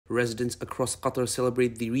Residents across Qatar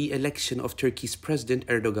celebrate the re-election of Turkey's President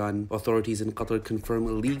Erdogan. Authorities in Qatar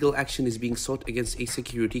confirm legal action is being sought against a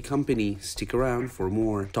security company. Stick around for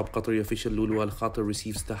more. Top Qatari official Lulu Khater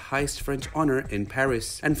receives the highest French honor in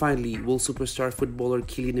Paris. And finally, will superstar footballer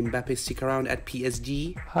Kylian Mbappe stick around at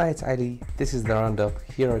PSG? Hi, it's Ali. This is the roundup.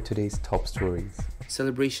 Here are today's top stories.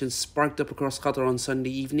 Celebrations sparked up across Qatar on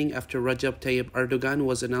Sunday evening after Recep Tayyip Erdogan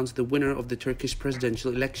was announced the winner of the Turkish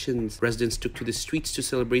presidential elections. Residents took to the streets to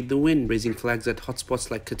celebrate the win, raising flags at hotspots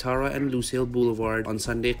like Khater and Lusail Boulevard. On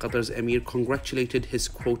Sunday, Qatar's emir congratulated his,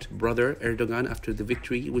 quote, brother Erdogan after the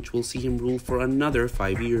victory, which will see him rule for another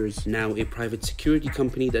 5 years. Now, a private security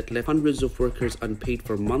company that left hundreds of workers unpaid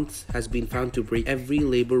for months has been found to break every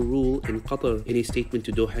labor rule in Qatar. In a statement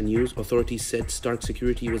to Doha News, authorities said Stark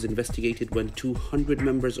Security was investigated when 200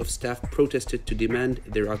 members of staff protested to demand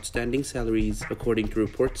their outstanding salaries. According to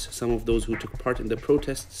reports, some of those who took part in the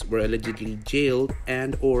protests were allegedly jailed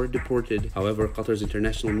and or deported. However, Qatar's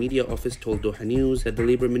international media office told Doha News that the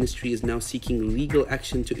Labour Ministry is now seeking legal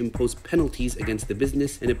action to impose penalties against the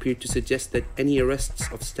business and appeared to suggest that any arrests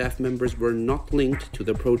of staff members were not linked to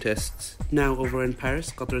the protests. Now over in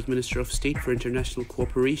Paris, Qatar's Minister of State for International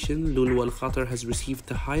Cooperation, Lulu Khater, has received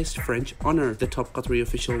the highest French honor. The top Qatari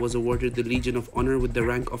official was awarded the Legion of Honor with the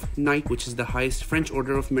rank of Knight, which is the highest French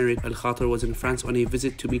order of merit. Khater was in France on a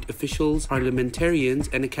visit to meet officials, parliamentarians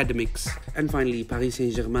and academics. And finally, Paris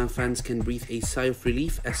Saint-Germain fans can breathe a sigh of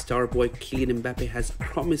relief as star boy Kylian Mbappe has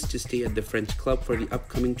promised to stay at the French club for the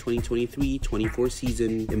upcoming 2023-24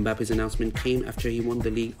 season. Mbappe's announcement came after he won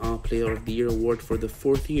the Ligue 1 Player of the Year award for the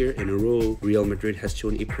 4th year in a row. Real Madrid has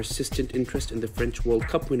shown a persistent interest in the French World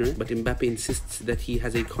Cup winner, but Mbappe insists that he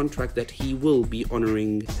has a contract that he will be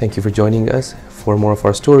honoring. Thank you for joining us. For more of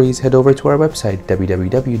our stories, head over to our website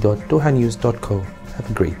www.dohanews.co. Have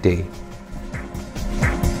a great day.